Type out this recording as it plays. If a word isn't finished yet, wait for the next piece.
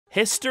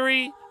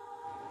history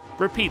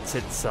repeats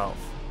itself.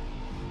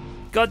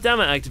 God damn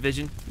it,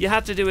 Activision, you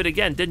had to do it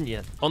again, didn't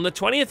you? On the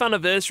 20th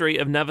anniversary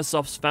of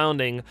Neversoft's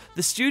founding,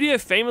 the studio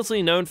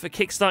famously known for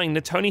kickstarting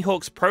the Tony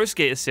Hawk's Pro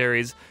Skater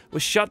series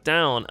was shut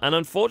down and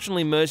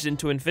unfortunately merged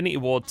into Infinity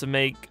Ward to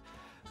make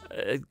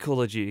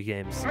Call of Duty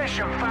games.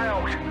 Mission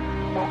failed.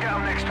 We'll get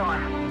them next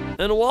time.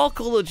 And while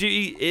Call of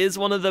Duty is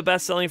one of the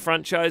best-selling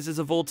franchises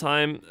of all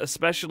time,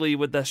 especially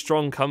with their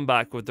strong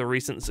comeback with the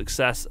recent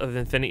success of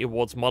Infinity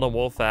Ward's Modern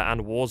Warfare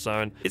and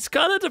Warzone, it's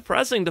kind of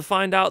depressing to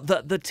find out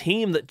that the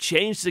team that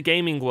changed the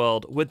gaming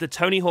world with the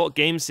Tony Hawk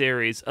game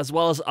series, as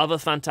well as other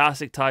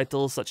fantastic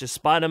titles such as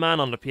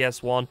Spider-Man on the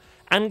PS1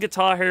 and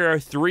Guitar Hero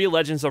 3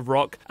 Legends of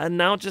Rock, are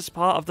now just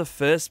part of the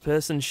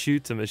first-person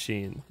shooter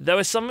machine. There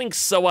was something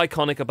so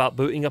iconic about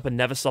booting up a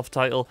Neversoft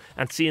title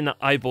and seeing that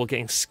eyeball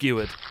getting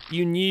skewered.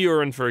 You knew you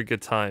were in for a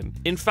good time.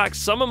 In fact,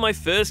 some of my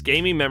first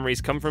gaming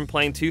memories come from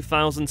playing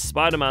 2000's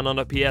Spider-Man on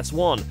a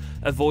PS1,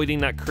 avoiding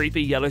that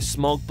creepy yellow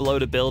smog below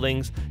the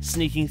buildings,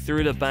 sneaking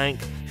through the bank,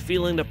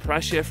 feeling the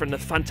pressure from the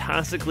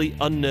fantastically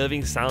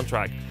unnerving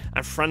soundtrack,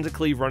 and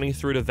frantically running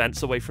through the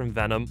vents away from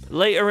Venom.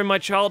 Later in my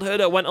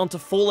childhood, I went on to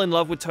fall in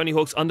love with Tony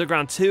Hawk's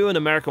Underground 2 and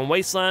American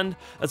Wasteland,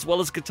 as well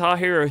as Guitar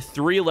Hero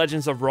 3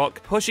 Legends of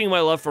Rock, pushing my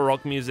love for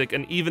rock music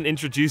and even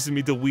introducing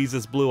me to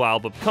Weezer's Blue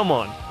Album. Come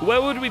on,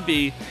 where would we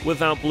be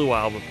without Blue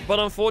Album? But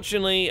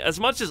unfortunately, as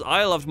much as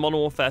I loved Modern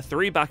Warfare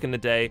 3 back in the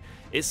day,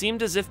 it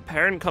seemed as if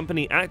parent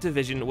company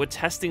Activision were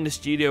testing the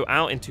studio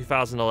out in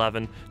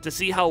 2011 to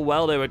see how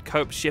well they would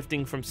cope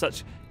shifting from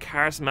such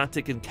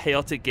charismatic and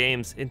chaotic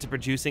games into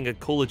producing a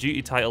Call of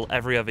Duty title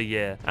every other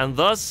year. And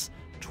thus,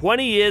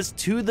 20 years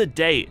to the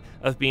date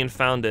of being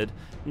founded,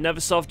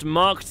 Neversoft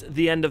marked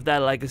the end of their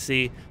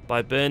legacy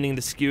by burning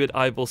the skewered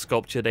eyeball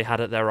sculpture they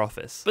had at their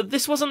office. But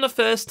this wasn't the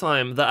first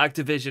time that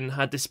Activision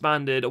had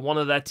disbanded one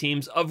of their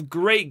teams of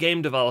great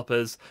game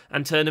developers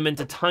and turned them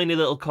into tiny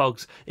little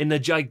cogs in the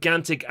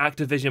gigantic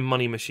Activision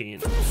money machine.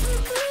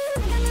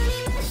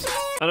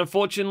 And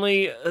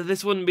unfortunately,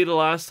 this wouldn't be the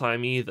last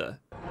time either.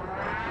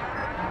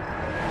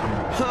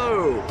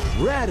 Oh,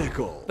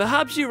 radical!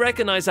 Perhaps you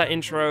recognize that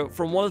intro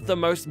from one of the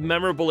most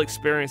memorable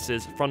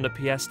experiences from the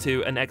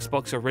PS2 and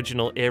Xbox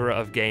original era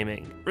of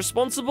gaming.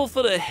 Responsible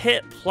for the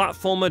hit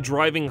platformer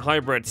driving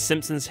hybrid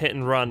Simpsons Hit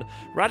and Run,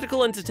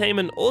 Radical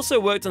Entertainment also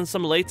worked on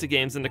some later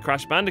games in the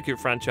Crash Bandicoot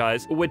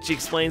franchise, which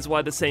explains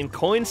why the same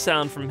coin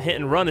sound from Hit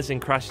and Run is in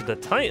Crash of the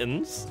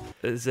Titans,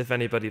 as if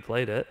anybody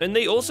played it. And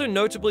they also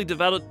notably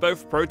developed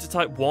both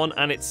Prototype 1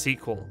 and its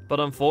sequel,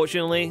 but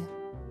unfortunately,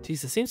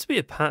 geez, there seems to be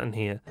a pattern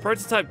here.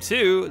 Prototype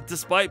 2,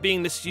 despite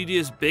being the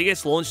studio's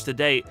biggest launch to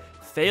date,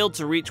 failed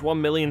to reach 1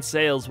 million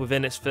sales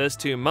within its first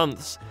 2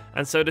 months,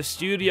 and so the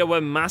studio were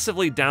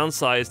massively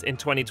downsized in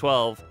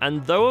 2012,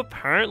 and though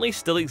apparently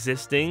still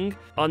existing,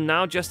 are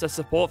now just a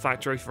support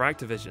factory for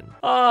Activision.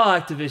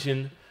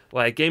 Activision,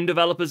 where game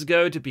developers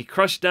go to be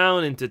crushed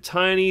down into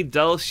tiny,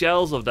 dull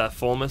shells of their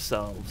former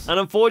selves. And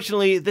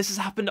unfortunately, this has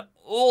happened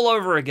all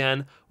over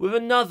again with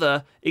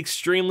another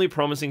extremely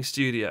promising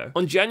studio.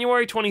 On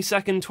January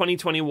 22nd,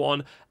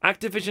 2021,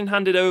 Activision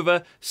handed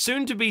over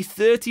soon-to-be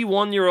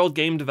 31-year-old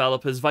game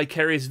developers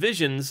Vicarious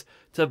Visions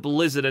to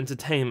Blizzard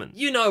Entertainment.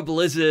 You know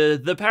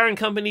Blizzard, the parent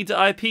company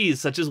to IPs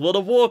such as World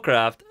of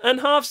Warcraft, and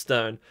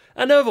Hearthstone,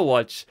 and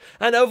Overwatch,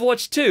 and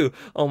Overwatch 2.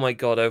 Oh my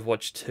god,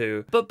 Overwatch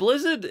 2. But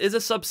Blizzard is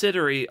a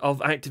subsidiary of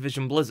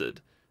Activision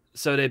Blizzard,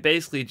 so they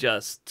basically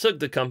just took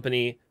the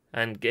company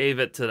and gave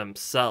it to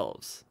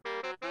themselves.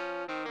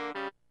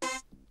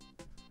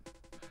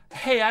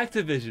 Hey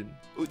Activision.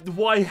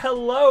 Why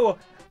hello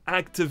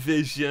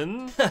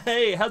Activision.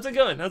 Hey, how's it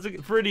going?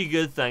 Pretty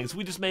good, thanks.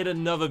 We just made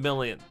another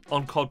million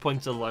on COD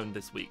points alone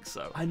this week,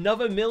 so.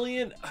 Another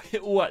million?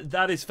 What?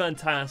 That is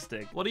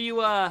fantastic. What have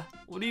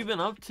you been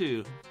up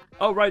to?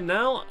 Oh, right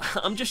now,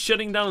 I'm just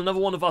shutting down another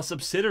one of our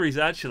subsidiaries,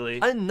 actually.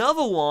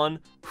 Another one?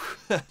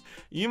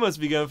 You must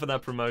be going for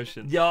that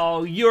promotion.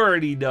 Yo, you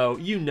already know.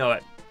 You know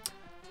it.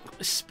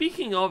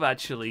 Speaking of,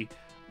 actually,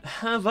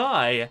 have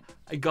I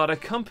got a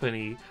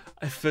company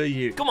for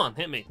you? Come on,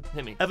 hit me.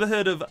 Ever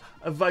heard of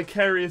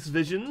Vicarious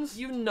Visions?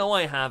 You know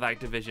I have,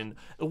 Activision.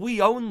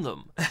 We own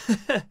them.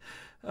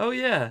 Oh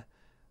yeah.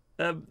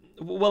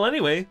 Well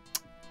anyway,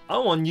 I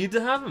want you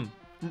to have them.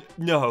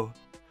 No.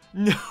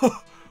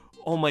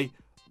 Oh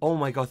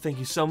my god, thank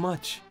you so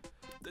much.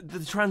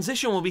 The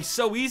transition will be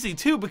so easy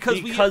too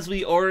because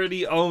we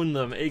already own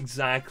them.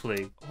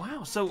 Exactly.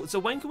 Wow, so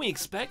when can we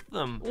expect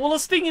them? Well, I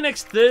was thinking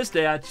next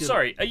Thursday, actually.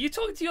 Sorry, are you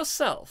talking to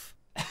yourself?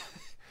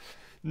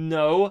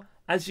 No.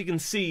 As you can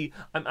see,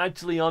 I'm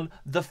actually on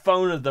the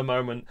phone at the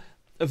moment.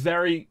 A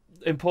very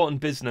important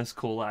business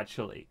call,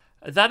 actually.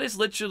 That is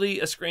literally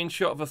a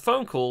screenshot of a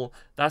phone call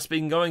that's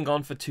been going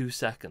on for 2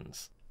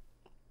 seconds.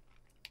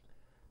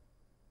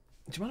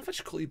 Do you mind if I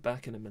just call you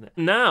back in a minute?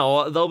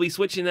 Now, they'll be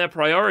switching their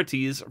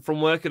priorities from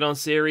working on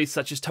series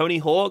such as Tony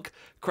Hawk,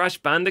 Crash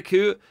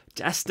Bandicoot,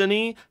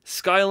 Destiny,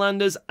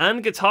 Skylanders,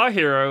 and Guitar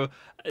Hero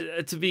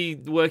to be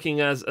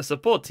working as a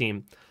support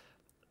team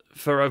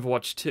for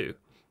Overwatch 2.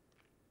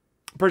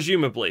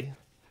 Presumably.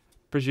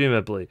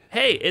 Presumably.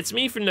 Hey, it's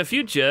me from the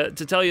future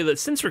to tell you that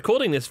since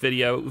recording this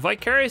video,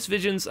 Vicarious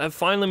Visions have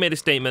finally made a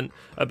statement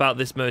about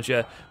this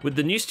merger, with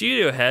the new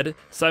studio head,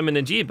 Simon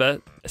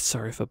Najiba,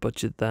 sorry if I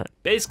butchered that,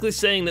 basically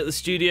saying that the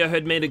studio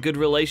had made a good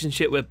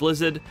relationship with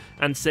Blizzard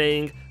and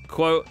saying,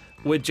 quote,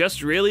 "We're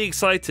just really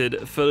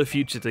excited for the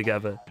future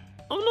together."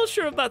 I'm not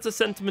sure if that's a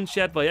sentiment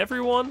shared by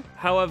everyone,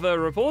 however,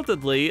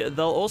 reportedly,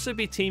 they'll also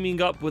be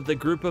teaming up with the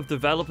group of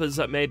developers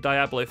that made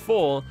Diablo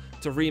 4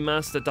 to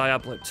remaster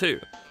Diablo 2.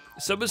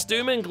 So as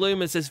doom and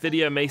gloom as this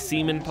video may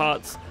seem in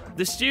parts,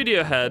 the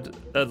studio head,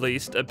 at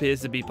least,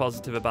 appears to be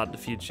positive about the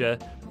future,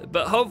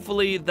 but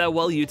hopefully they're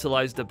well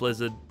utilized at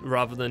Blizzard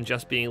rather than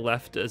just being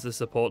left as a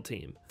support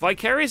team.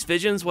 Vicarious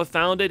Visions were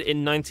founded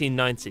in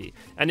 1990,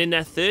 and in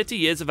their 30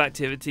 years of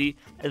activity,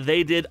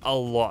 they did a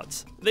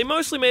lot. They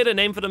mostly made a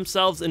name for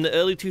themselves in the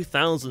early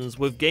 2000s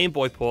with Game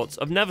Boy ports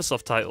of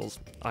Neversoft titles,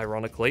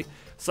 ironically,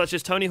 such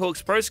as Tony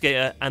Hawk's Pro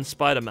Skater and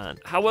Spider-Man.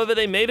 However,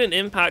 they made an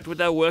impact with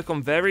their work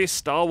on various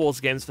Star Wars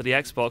games for the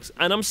Xbox,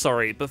 and I'm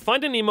sorry, but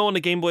Finding Nemo on the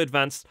Game Boy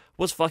Advance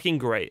was fucking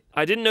great.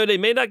 I didn't know they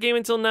made that game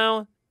until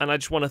now, and I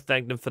just want to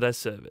thank them for their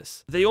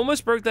service. They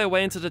almost broke their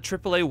way into the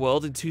AAA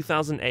world in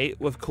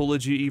 2008 with Call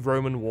of Duty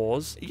Roman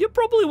Wars. You're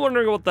probably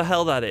wondering what the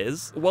hell that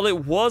is. Well,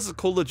 it was a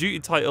Call of Duty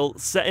title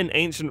set in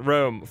ancient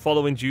Rome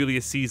following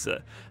Julius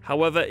Caesar.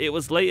 However, it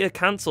was later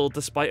cancelled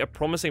despite a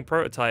promising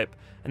prototype,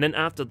 and then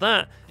after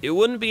that, it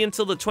wouldn't be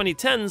until the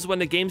 2010s when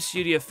the game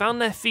studio found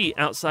their feet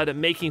outside of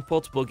making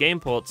portable game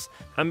ports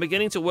and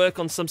beginning to work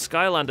on some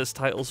Skylanders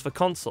titles for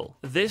console.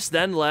 This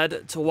then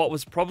led to what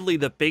was probably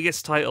the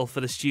biggest title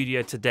for the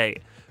studio to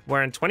date,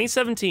 where in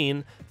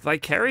 2017,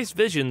 Vicarious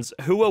Visions,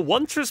 who were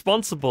once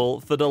responsible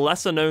for the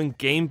lesser-known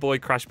Game Boy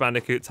Crash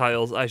Bandicoot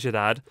titles, I should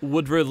add,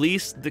 would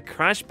release the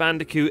Crash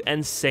Bandicoot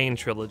n.sane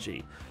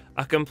Trilogy,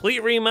 a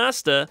complete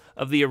remaster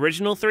of the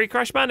original 3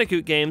 Crash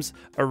Bandicoot games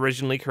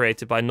originally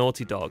created by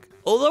Naughty Dog.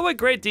 Although a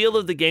great deal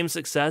of the game's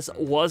success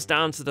was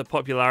down to the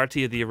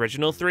popularity of the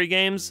original 3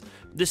 games,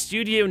 the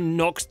studio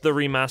knocked the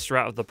remaster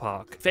out of the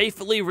park,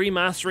 faithfully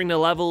remastering the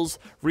levels,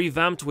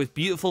 revamped with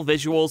beautiful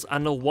visuals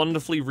and a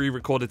wonderfully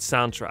re-recorded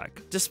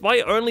soundtrack.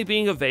 Despite only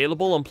being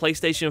available on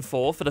PlayStation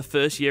 4 for the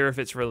first year of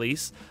its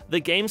release, the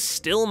game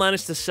still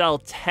managed to sell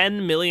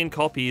 10 million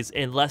copies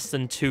in less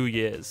than 2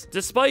 years.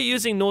 Despite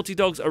using Naughty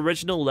Dog's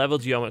original level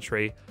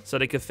geometry so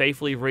they could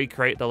faithfully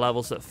recreate the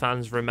levels that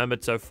fans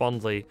remembered so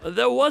fondly,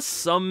 there was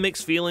some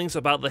mixed feelings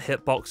about the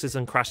hitboxes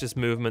and Crash's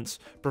movements,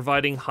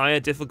 providing higher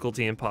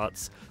difficulty in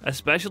parts,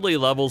 especially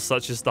levels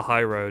such as the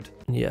High Road.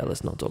 Yeah,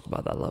 let's not talk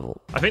about that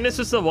level. I think this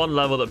is the one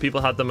level that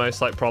people had the most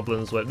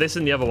problems with. This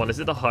and the other one. Is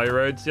it the High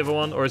Road, the other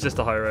one, or is this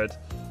the High Road?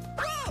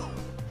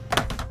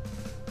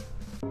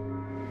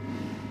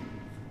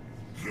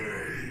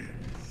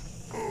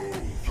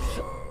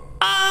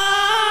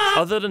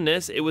 Other than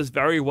this, it was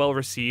very well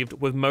received,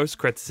 with most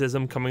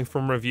criticism coming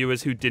from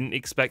reviewers who didn't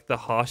expect the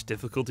harsh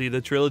difficulty of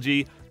the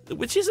trilogy,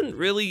 which isn't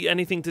really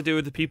anything to do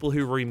with the people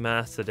who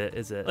remastered it,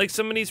 is it? Like,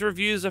 some of these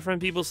reviews are from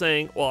people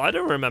saying, well, I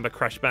don't remember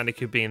Crash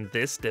Bandicoot being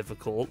this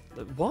difficult.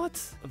 What?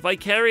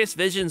 Vicarious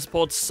Visions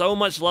poured so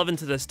much love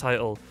into this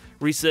title,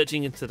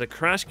 researching into the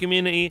Crash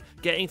community,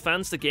 getting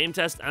fans to game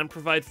test and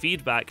provide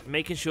feedback,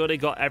 making sure they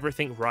got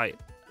everything right.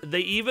 They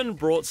even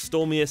brought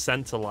Stormy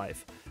Ascent to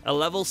life, a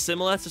level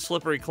similar to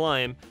Slippery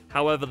Climb,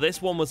 however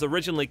this one was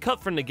originally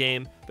cut from the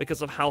game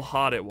because of how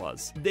hard it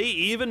was. They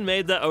even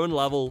made their own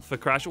level for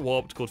Crash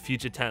Warped called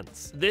Future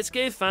Tense. This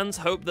gave fans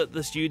hope that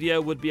the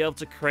studio would be able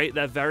to create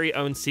their very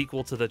own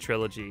sequel to the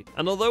trilogy,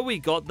 and although we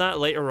got that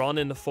later on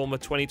in the form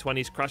of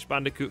 2020's Crash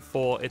Bandicoot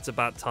 4 It's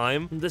About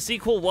Time, the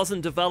sequel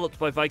wasn't developed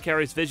by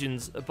Vicarious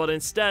Visions, but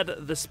instead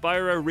the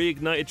Spyro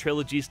Reignited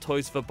Trilogy's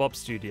Toys for Bob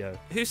studio,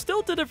 who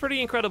still did a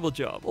pretty incredible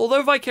job.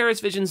 Although Vicarious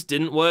Visions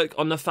didn't work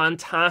on the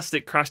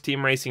fantastic Crash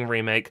Team Racing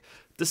remake,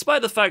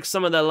 despite the fact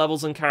some of their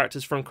levels and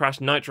characters from Crash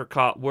Nitro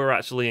Kart were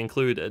actually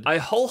included, I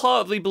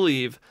wholeheartedly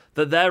believe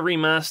that their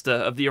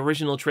remaster of the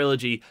original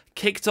trilogy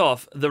kicked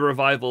off the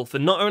revival for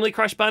not only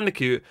Crash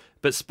Bandicoot,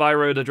 but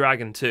Spyro the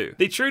Dragon 2.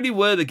 They truly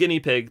were the guinea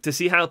pig to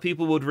see how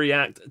people would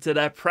react to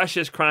their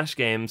precious Crash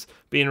games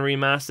being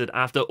remastered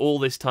after all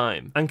this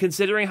time. And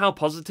considering how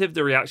positive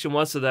the reaction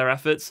was to their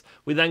efforts,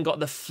 we then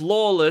got the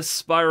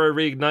flawless Spyro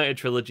Reignited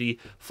trilogy,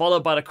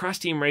 followed by the Crash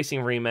Team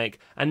Racing remake,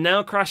 and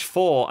now Crash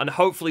 4, and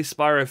hopefully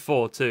Spyro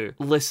 4 too.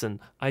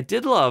 Listen, I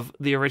did love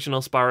the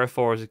original Spyro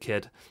 4 as a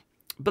kid,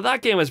 but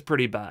that game was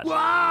pretty bad.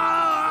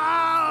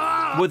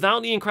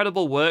 Without the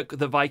incredible work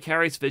that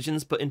Vicarious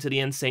Visions put into the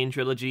n.sane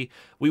trilogy,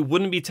 we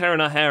wouldn't be tearing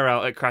our hair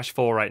out at Crash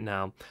 4 right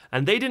now,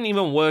 and they didn't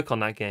even work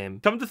on that game.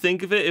 Come to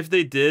think of it, if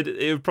they did,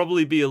 it would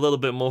probably be a little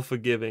bit more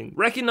forgiving.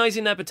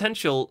 Recognizing their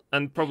potential,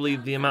 and probably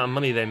the amount of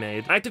money they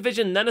made,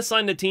 Activision then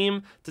assigned a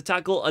team to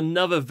tackle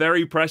another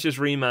very precious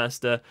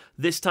remaster,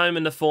 this time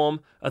in the form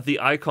of the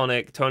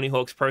iconic Tony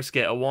Hawk's Pro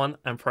Skater 1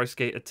 and Pro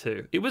Skater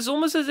 2. It was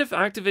almost as if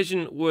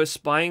Activision were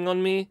spying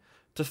on me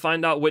to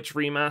find out which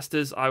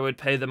remasters I would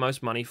pay the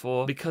most money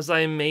for, because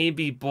I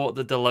maybe bought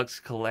the Deluxe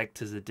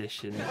Collector's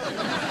Edition.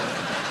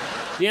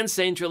 The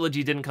n.sane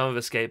trilogy didn't come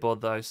with a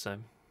skateboard though, so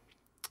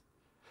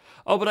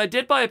Oh, but I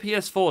did buy a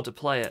PS4 to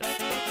play it.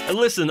 And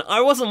listen,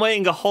 I wasn't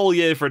waiting a whole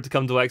year for it to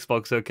come to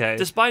Xbox, okay?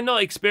 Despite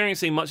not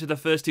experiencing much of the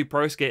first two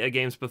Pro Skater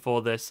games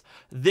before this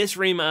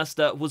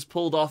remaster was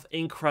pulled off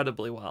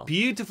incredibly well,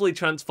 beautifully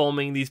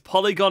transforming these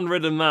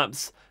polygon-ridden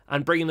maps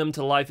and bringing them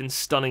to life in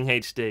stunning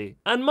HD,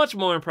 and much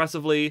more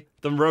impressively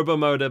than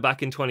Robomoda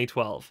back in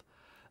 2012.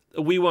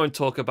 We won't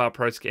talk about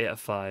Pro Skater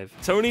 5.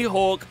 Tony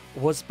Hawk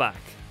was back.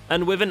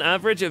 And with an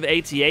average of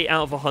 88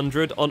 out of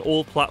 100 on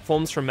all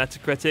platforms from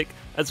Metacritic,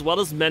 as well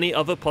as many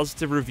other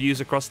positive reviews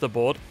across the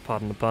board,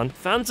 pardon the pun,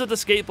 fans of the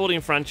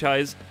skateboarding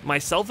franchise,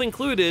 myself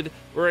included,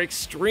 were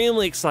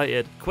extremely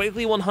excited,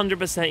 quickly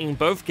 100%ing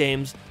both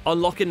games,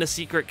 unlocking the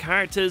secret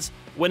characters,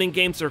 winning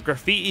games of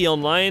graffiti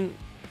online,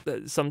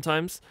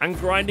 sometimes, and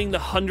grinding the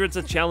hundreds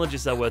of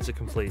challenges there were to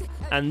complete.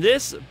 And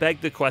this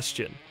begged the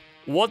question: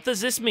 what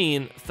does this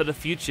mean for the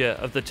future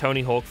of the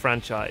Tony Hawk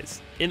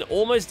franchise? In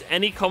almost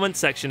any comment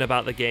section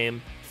about the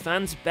game,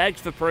 fans begged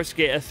for Pro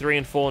Skater 3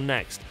 and 4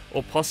 next,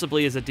 or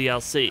possibly as a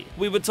DLC.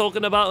 We were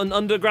talking about an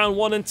Underground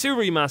 1 and 2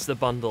 remaster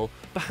bundle,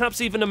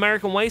 perhaps even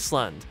American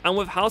Wasteland. And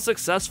with how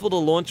successful the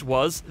launch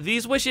was,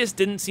 these wishes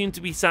didn't seem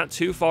to be sat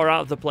too far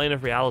out of the plane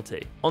of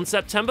reality. On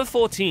September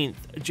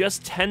 14th,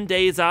 just 10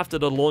 days after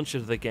the launch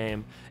of the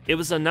game, it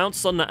was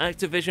announced on the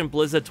Activision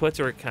Blizzard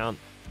Twitter account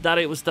that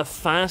it was the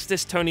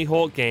fastest Tony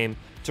Hawk game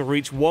to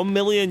reach 1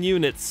 million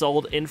units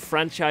sold in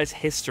franchise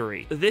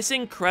history. This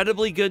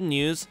incredibly good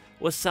news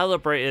was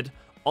celebrated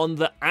on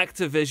the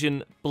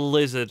Activision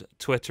Blizzard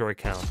Twitter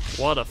account.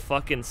 What a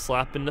fucking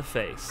slap in the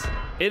face.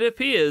 It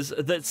appears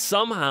that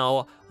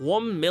somehow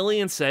 1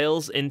 million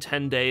sales in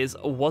 10 days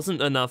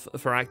wasn't enough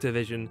for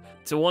Activision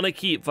to want to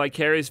keep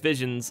Vicarious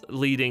Visions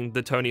leading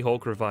the Tony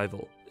Hawk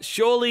revival.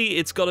 Surely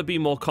it's got to be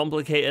more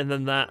complicated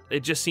than that.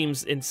 It just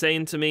seems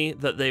insane to me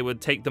that they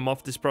would take them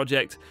off this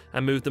project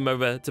and move them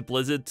over to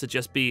Blizzard to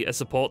just be a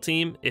support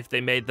team if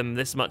they made them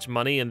this much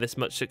money and this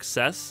much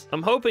success.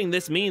 I'm hoping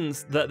this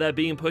means that they're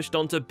being pushed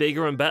onto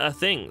bigger and better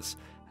things.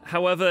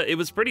 However, it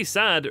was pretty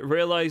sad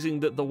realizing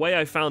that the way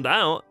I found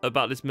out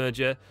about this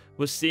merger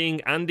was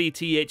seeing Andy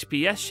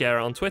THPS share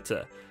it on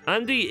Twitter.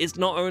 Andy is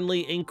not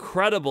only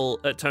incredible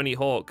at Tony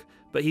Hawk,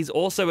 but he's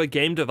also a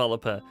game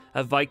developer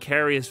at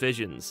Vicarious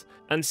Visions.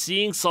 And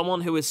seeing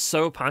someone who is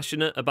so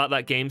passionate about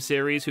that game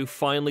series who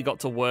finally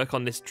got to work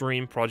on this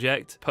dream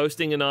project,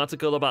 posting an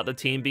article about the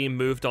team being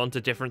moved on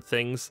to different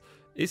things,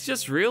 it's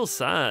just real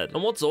sad.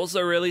 And what's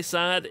also really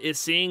sad is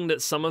seeing that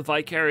some of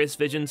Vicarious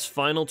Vision's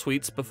final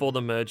tweets before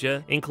the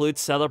merger include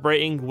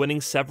celebrating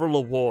winning several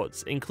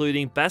awards,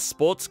 including Best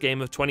Sports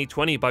Game of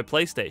 2020 by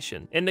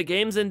PlayStation. In the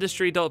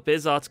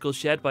GamesIndustry.biz article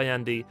shared by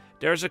Andy,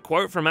 there is a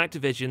quote from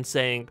Activision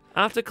saying,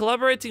 "After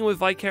collaborating with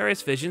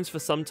Vicarious Visions for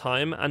some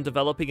time and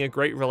developing a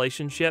great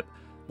relationship,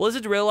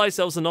 Blizzard realized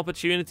there was an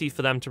opportunity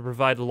for them to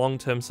provide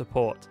long-term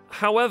support.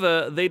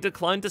 However, they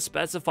declined to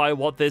specify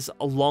what this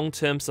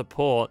long-term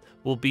support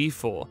will be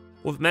for,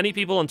 with many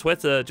people on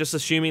Twitter just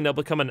assuming they'll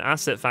become an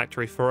asset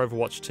factory for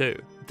Overwatch 2.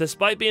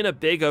 Despite being a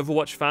big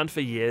Overwatch fan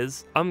for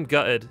years, I'm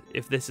gutted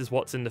if this is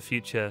what's in the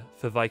future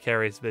for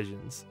Vicarious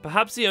Visions."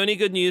 Perhaps the only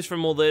good news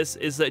from all this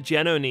is that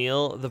Jen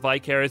O'Neill, the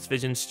Vicarious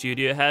Visions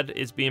studio head,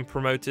 is being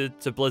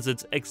promoted to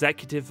Blizzard's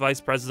Executive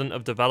Vice President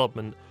of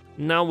Development,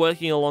 now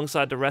working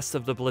alongside the rest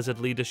of the Blizzard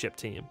leadership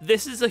team.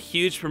 This is a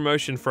huge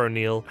promotion for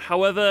O'Neill.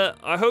 However,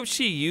 I hope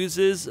she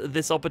uses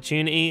this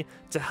opportunity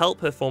to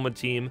help her former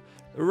team,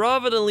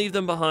 rather than leave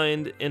them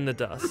behind in the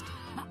dust.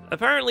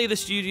 Apparently, the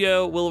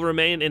studio will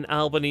remain in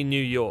Albany,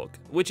 New York,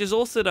 which is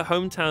also the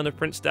hometown of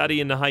Prince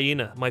Daddy and the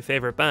Hyena, my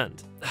favorite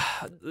band.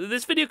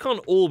 This video can't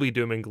all be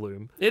doom and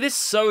gloom. It is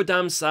so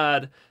damn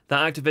sad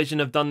that Activision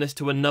have done this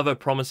to another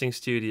promising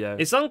studio.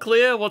 It's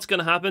unclear what's going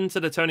to happen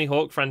to the Tony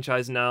Hawk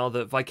franchise now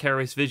that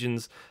Vicarious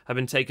Visions have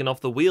been taken off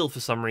the wheel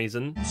for some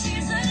reason.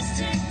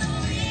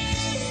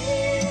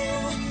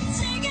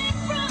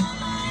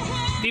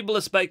 People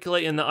are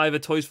speculating that either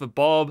Toys for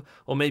Bob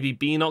or maybe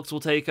Beanox will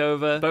take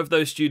over. Both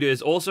those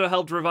studios also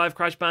helped revive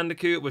Crash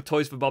Bandicoot, with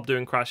Toys for Bob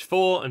doing Crash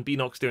 4 and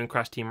Beanox doing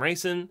Crash Team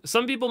Racing.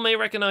 Some people may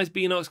recognize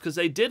Beanox because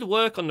they did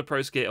work on the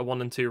Pro Skater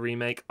 1 and 2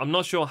 remake. I'm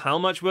not sure how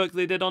much work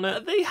they did on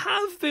it. They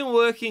have been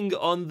working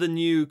on the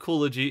new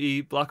Call of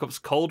Duty Black Ops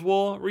Cold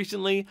War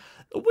recently,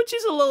 which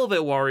is a little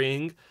bit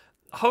worrying.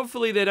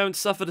 Hopefully they don't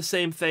suffer the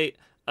same fate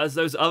as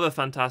those other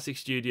fantastic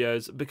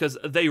studios, because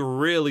they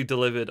really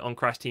delivered on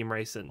Crash Team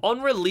Racing.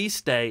 On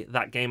release day,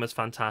 that game was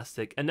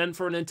fantastic, and then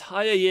for an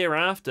entire year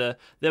after,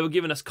 they were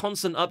giving us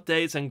constant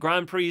updates and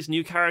Grand Prix,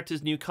 new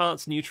characters, new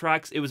carts, new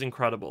tracks. It was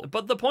incredible.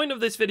 But the point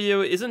of this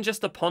video isn't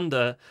just to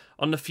ponder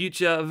on the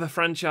future of a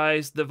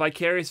franchise that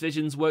Vicarious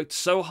Visions worked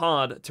so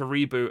hard to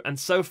reboot, and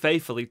so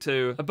faithfully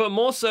too, but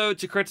more so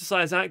to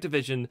criticize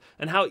Activision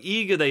and how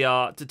eager they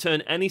are to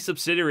turn any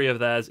subsidiary of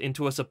theirs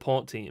into a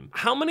support team.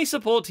 How many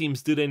support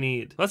teams do they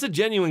need? That's a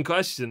genuine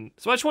question.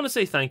 So I just want to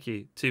say thank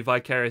you to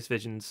Vicarious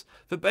Visions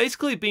for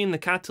basically being the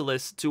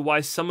catalyst to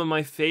why some of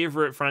my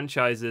favorite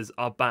franchises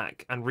are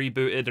back and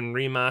rebooted and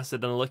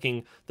remastered and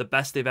looking the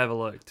best they've ever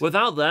looked.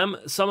 Without them,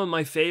 some of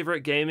my favorite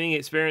gaming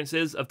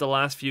experiences of the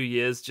last few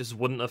years just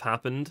wouldn't have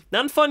happened.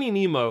 And Finding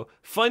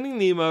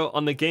Nemo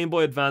on the Game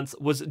Boy Advance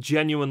was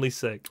genuinely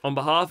sick. On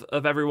behalf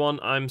of everyone,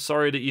 I'm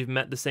sorry that you've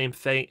met the same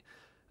fate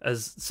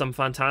as some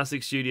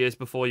fantastic studios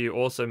before you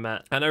also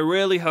met. And I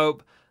really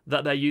hope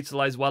that they're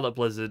utilized well at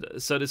Blizzard,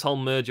 so this whole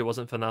merger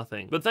wasn't for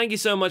nothing. But thank you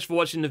so much for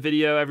watching the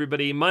video,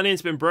 everybody. My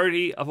name's been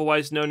Brody,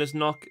 otherwise known as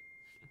Knock.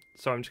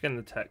 Sorry, I'm just getting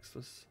the text.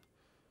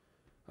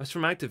 It's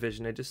from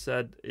Activision. They just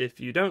said, if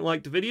you don't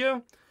like the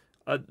video,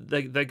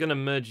 they're gonna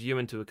merge you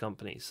into a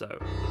company, so...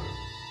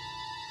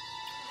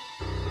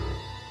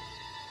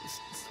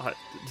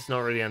 There's not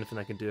really anything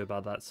I can do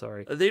about that,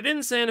 sorry. They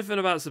didn't say anything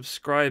about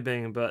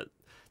subscribing, but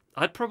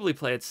I'd probably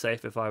play it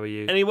safe if I were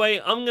you. Anyway,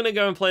 I'm gonna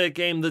go and play a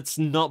game that's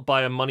not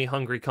by a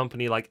money-hungry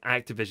company like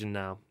Activision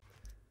now.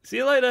 See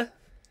you later!